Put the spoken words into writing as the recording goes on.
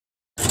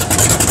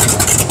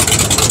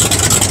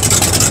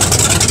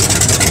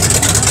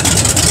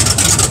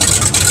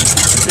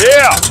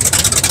Yeah!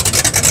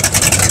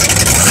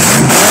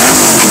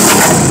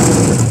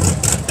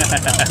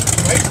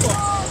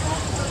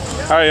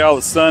 All right, y'all,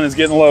 the sun is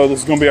getting low. This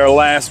is gonna be our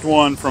last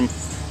one from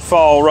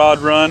Fall Rod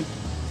Run.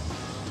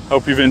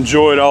 Hope you've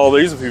enjoyed all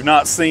these. If you've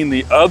not seen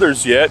the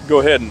others yet, go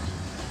ahead and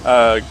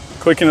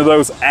click into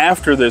those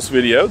after this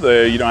video.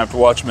 You don't have to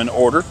watch them in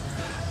order.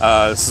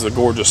 This is a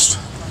gorgeous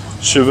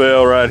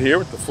Chevelle right here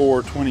with the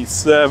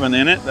 427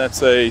 in it.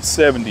 That's a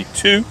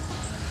 72.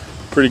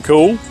 Pretty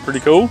cool,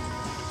 pretty cool.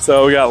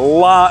 So we got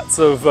lots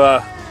of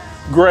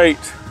great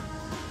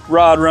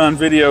rod run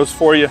videos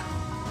for you.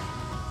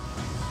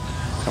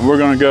 And we're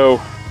gonna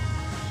go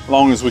as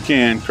long as we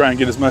can, try and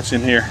get as much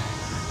in here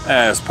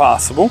as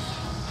possible.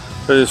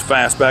 So this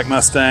fastback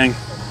Mustang,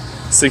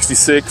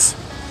 66,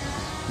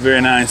 very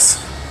nice.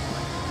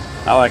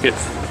 I like it,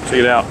 check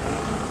it out.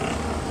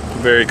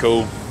 Very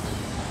cool,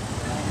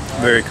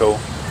 very cool.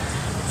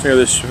 Check out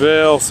this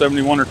Chevelle,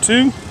 71 or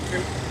 2?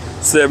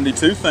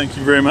 72, thank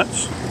you very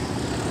much.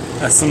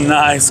 That's some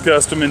nice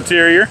custom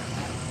interior.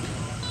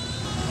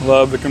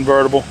 Love the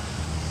convertible.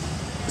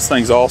 This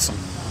thing's awesome.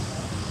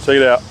 Check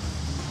it out.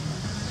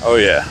 Oh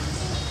yeah.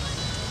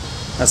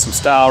 That's some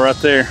style right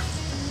there.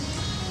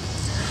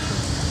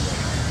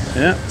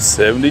 Yeah,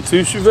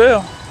 72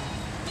 Chevelle.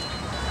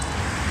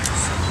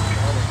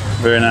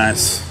 Very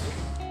nice.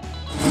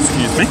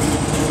 Excuse me.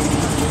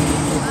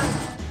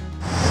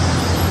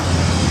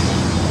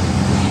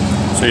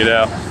 Check it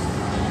out.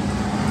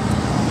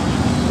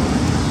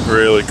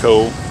 Really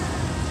cool.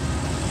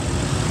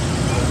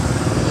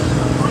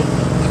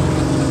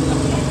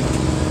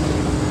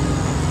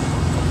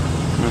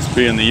 Must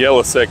be in the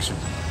yellow section.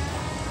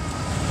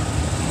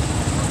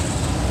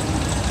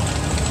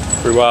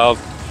 Pretty wild.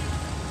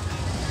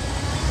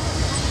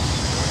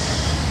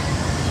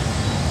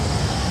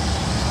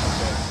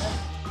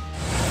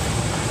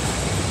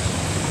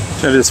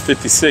 That is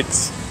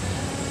 56.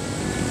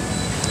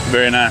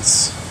 Very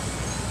nice.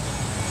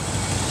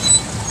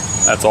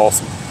 That's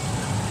awesome.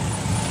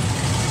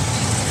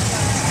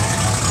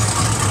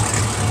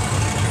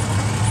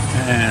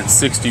 And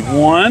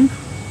 61.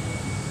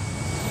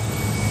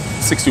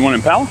 61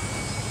 Impala.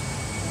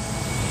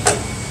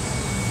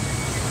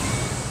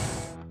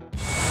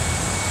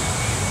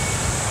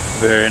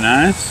 Very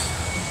nice.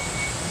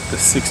 The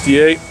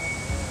 68.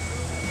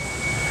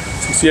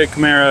 68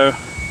 Camaro.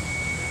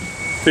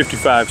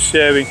 55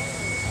 Chevy.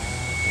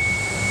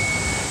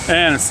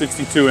 And a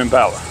 62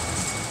 Impala.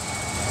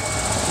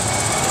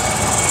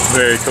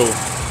 Very cool.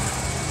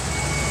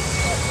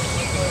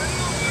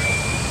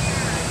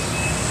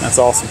 That's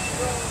awesome.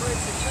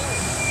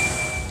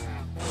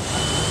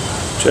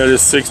 Check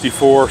this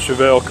 64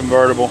 Chevelle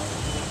convertible.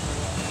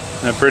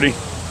 Isn't that pretty?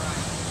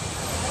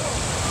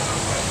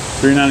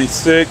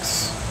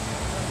 396.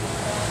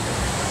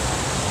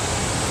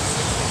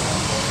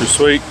 Pretty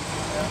sweet.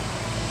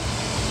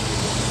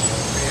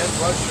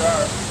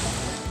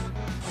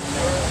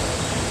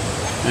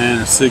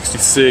 And a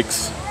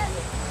 66.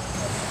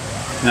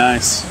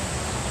 Nice.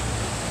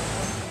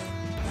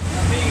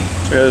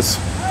 Check this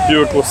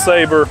Buick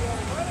LeSabre.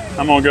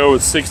 I'm gonna go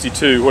with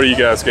 62. What do you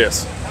guys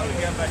guess?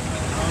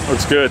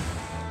 Looks good.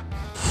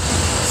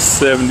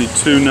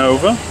 72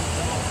 Nova.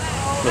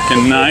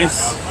 Looking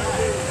nice.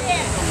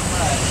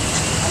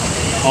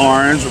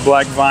 Orange with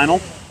black vinyl.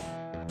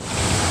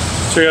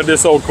 Check out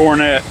this old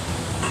Corvette.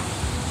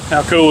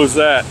 How cool is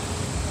that?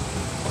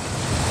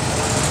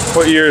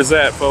 What year is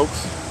that,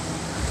 folks?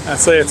 I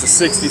say it's a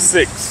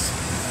 66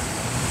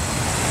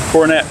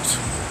 Corvette.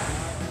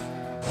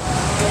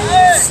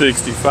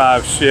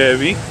 65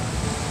 Chevy.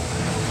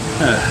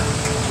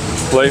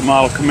 Late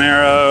model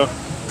Camaro.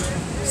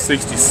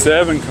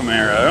 67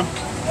 Camaro.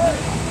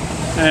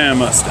 And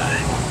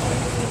Mustang.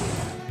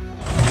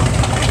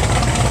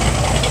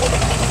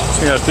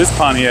 Check out this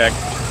Pontiac.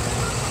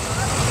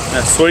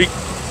 That's sweet.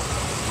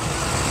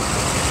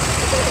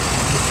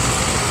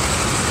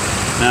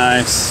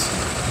 Nice.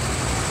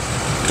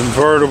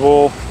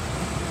 Convertible.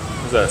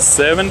 Is that a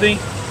 70?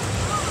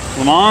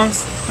 Le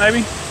Mans,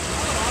 maybe?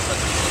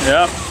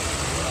 Yep.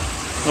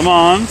 Le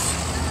Mans.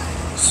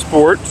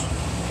 Sport.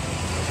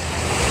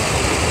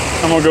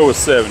 I'm gonna go with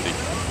 70.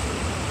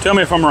 Tell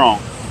me if I'm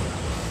wrong.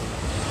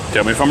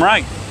 Tell me if I'm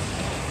right.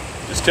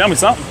 Just tell me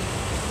something.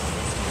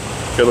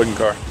 Good looking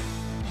car.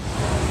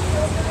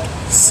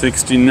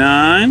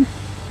 69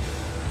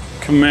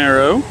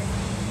 Camaro.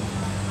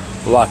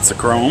 Lots of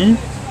chrome.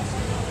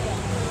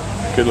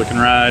 Good looking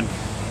ride.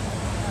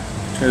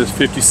 Here's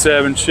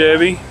 57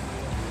 Chevy.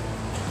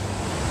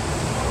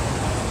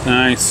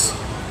 Nice.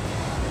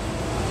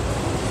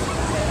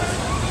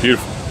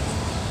 Beautiful.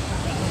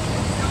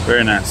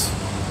 Very nice.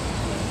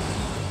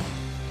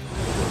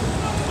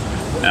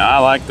 Now I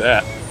like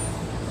that.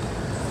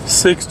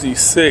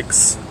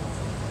 66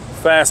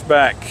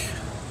 fastback.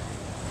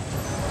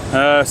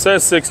 It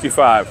says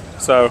 65,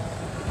 so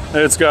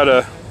it's got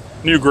a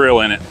new grille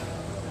in it.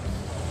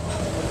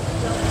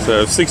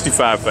 So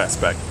 65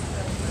 fastback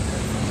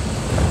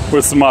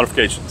with some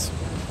modifications.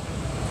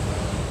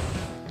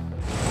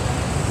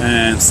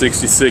 And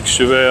 66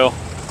 Chevelle.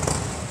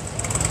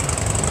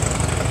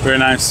 Very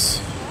nice.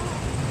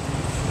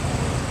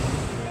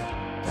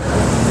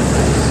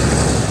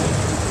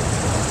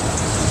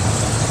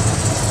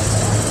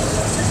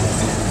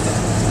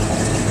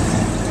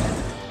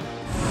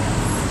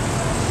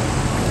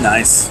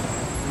 Nice.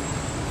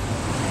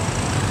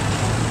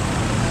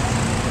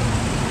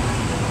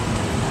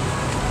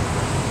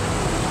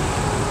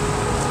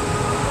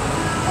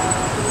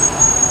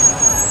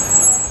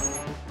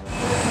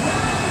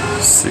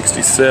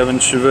 '67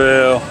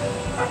 Chevelle,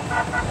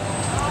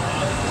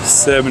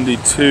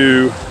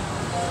 '72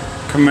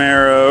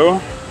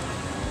 Camaro,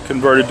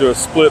 converted to a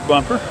split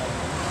bumper.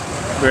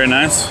 Very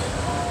nice.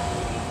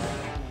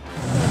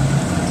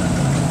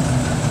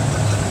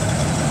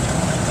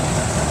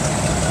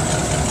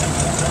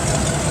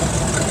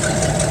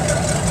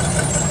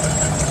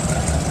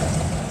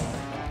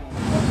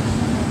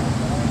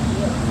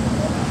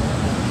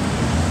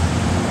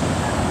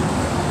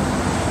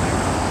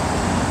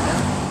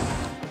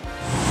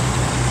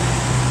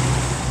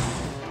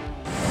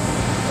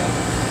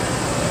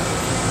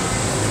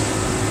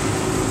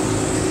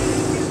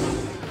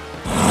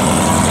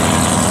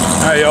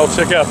 All right, y'all,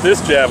 check out this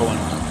Javelin.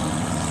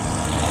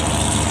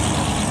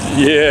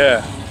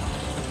 Yeah,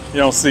 you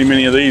don't see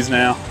many of these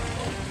now.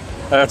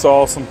 That's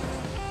awesome.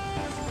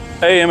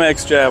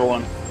 AMX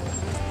Javelin.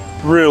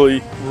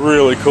 Really,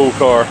 really cool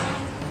car.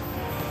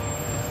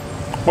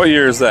 What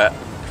year is that?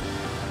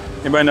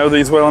 Anybody know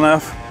these well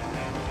enough?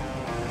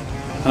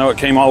 I know it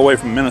came all the way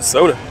from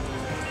Minnesota.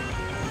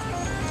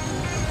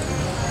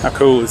 How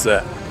cool is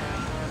that?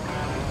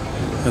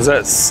 Is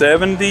that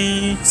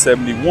 70,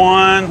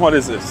 71? What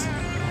is this?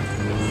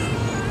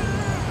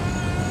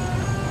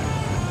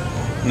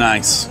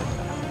 Nice.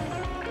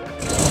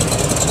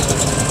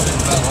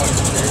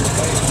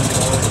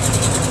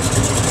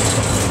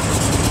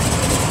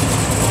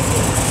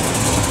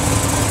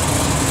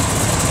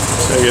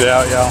 Check it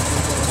out, y'all.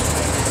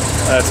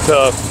 That's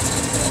tough.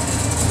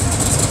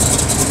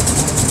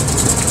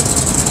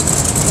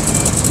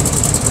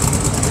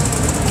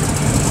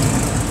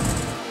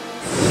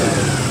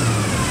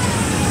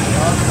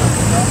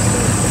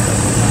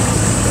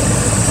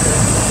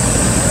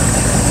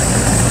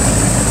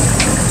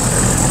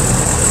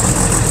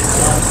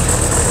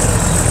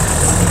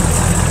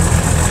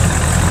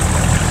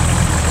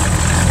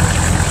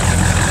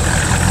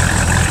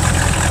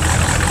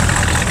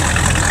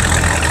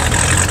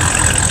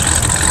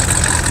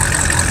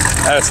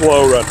 That's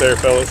low right there,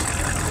 fellas.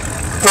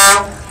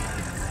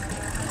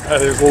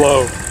 That is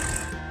low.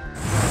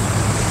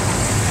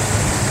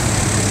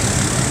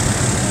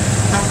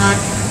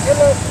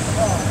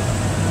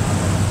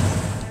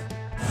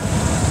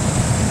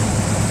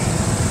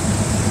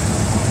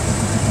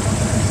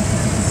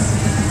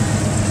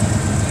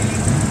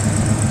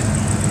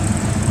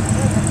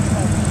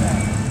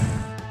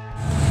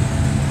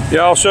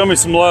 Y'all show me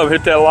some love,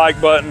 hit that like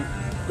button.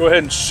 Go ahead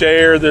and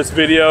share this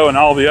video and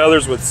all the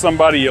others with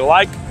somebody you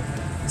like.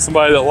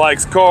 Somebody that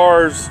likes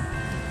cars.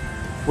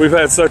 We've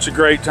had such a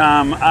great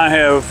time. I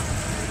have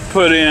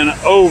put in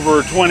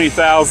over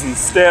 20,000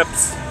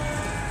 steps.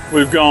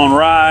 We've gone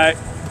right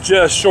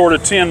just short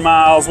of 10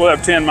 miles. We'll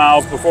have 10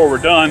 miles before we're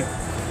done.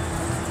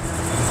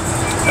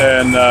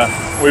 And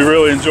we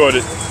really enjoyed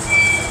it.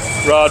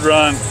 Rod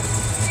Run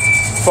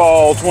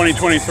Fall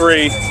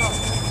 2023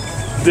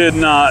 did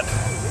not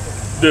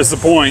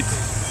disappoint.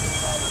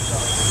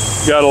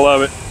 Gotta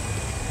love it.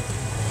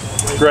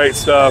 Great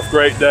stuff,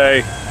 great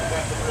day.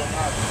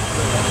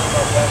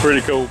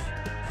 Pretty cool.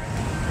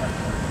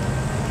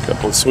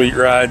 Couple of sweet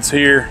rides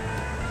here.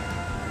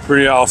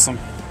 Pretty awesome.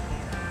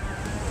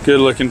 Good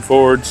looking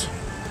Fords.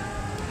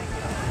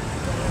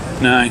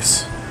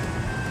 Nice.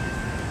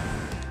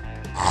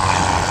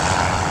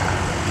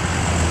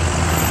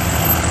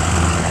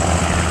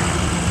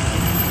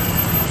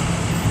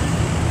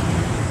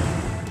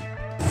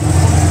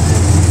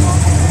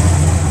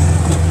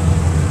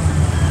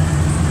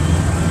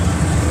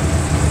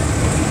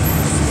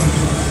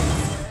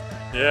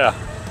 Yeah.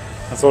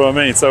 That's what I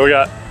mean. So we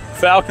got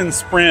Falcon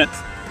Sprint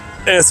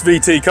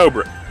SVT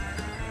Cobra,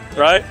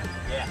 right?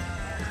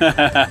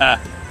 Yeah.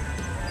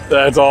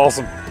 That's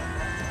awesome.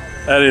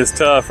 That is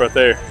tough right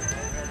there.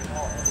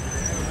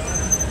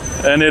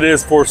 And it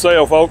is for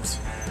sale, folks.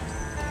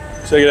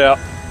 Check it out.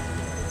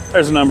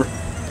 There's a number.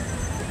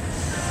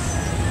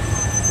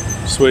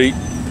 Sweet.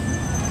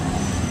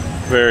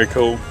 Very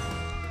cool.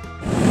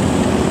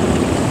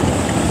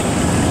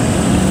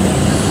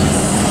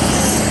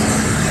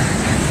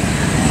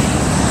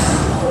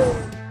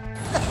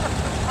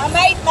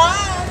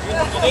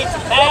 You need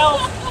some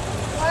towels?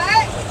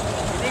 What?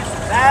 You need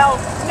some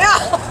towels? No.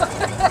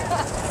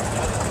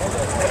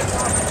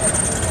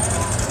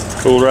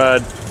 Cool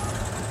ride.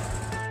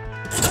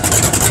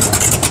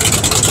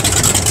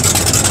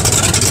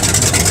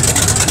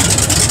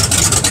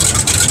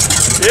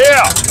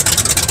 Yeah.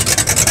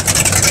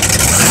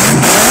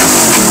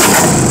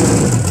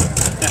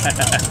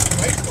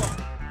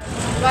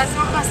 That's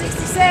not my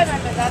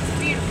 67, but that's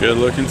beautiful. Good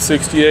looking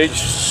 68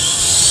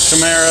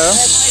 Camaro. That's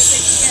my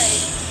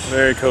 68.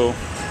 Very cool.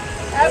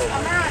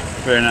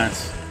 Very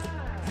nice.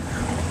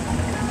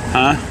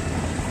 Huh?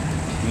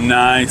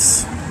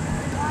 Nice.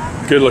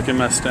 Good looking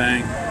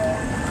Mustang.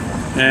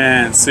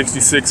 And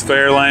 66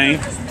 Fairlane.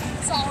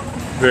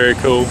 Very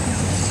cool.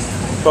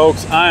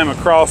 Folks, I am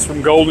across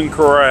from Golden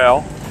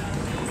Corral.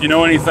 If you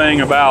know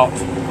anything about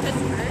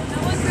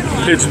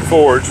Pigeon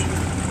Forge,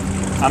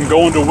 I'm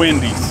going to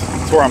Wendy's.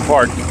 That's where I'm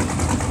parked.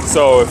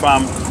 So if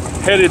I'm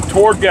headed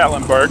toward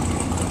Gatlinburg,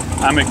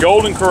 I'm at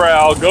Golden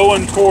Corral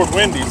going toward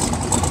Wendy's.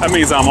 That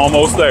means I'm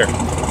almost there.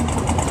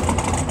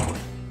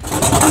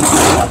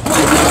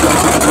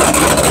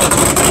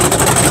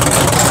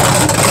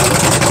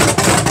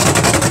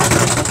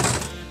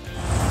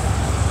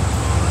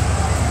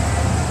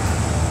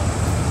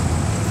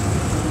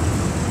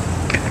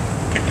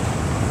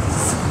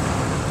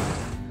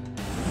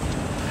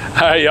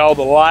 Hey y'all,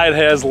 the light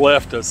has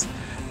left us.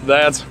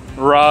 That's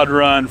Rod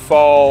Run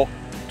Fall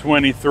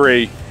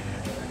 23.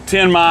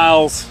 10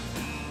 miles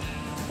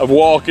of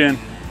walking.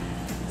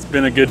 It's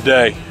been a good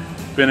day.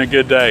 Been a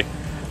good day.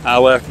 I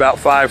left about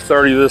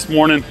 5:30 this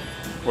morning.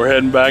 We're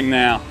heading back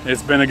now.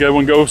 It's been a good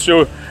one. Go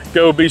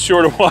be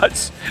sure to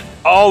watch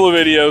all the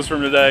videos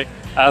from today.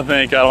 I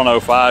think, I don't know,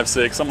 5,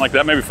 6, something like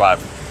that, maybe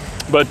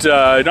 5. But you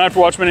don't have to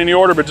watch them in any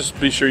order, but just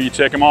be sure you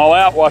check them all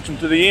out. Watch them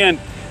to the end.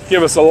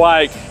 Give us a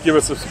like, give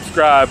us a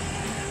subscribe,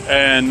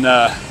 and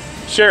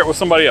share it with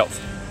somebody else.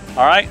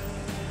 All right?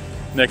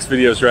 Next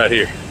video is right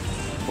here.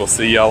 We'll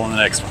see y'all in the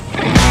next one.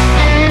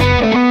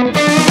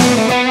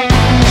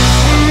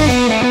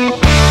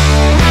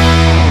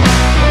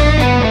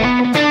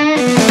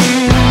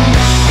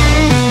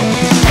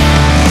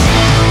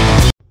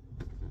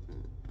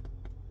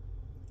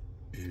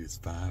 It is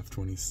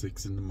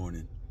 5:26 in the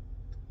morning,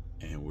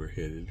 and we're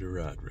headed to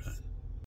Rod Run.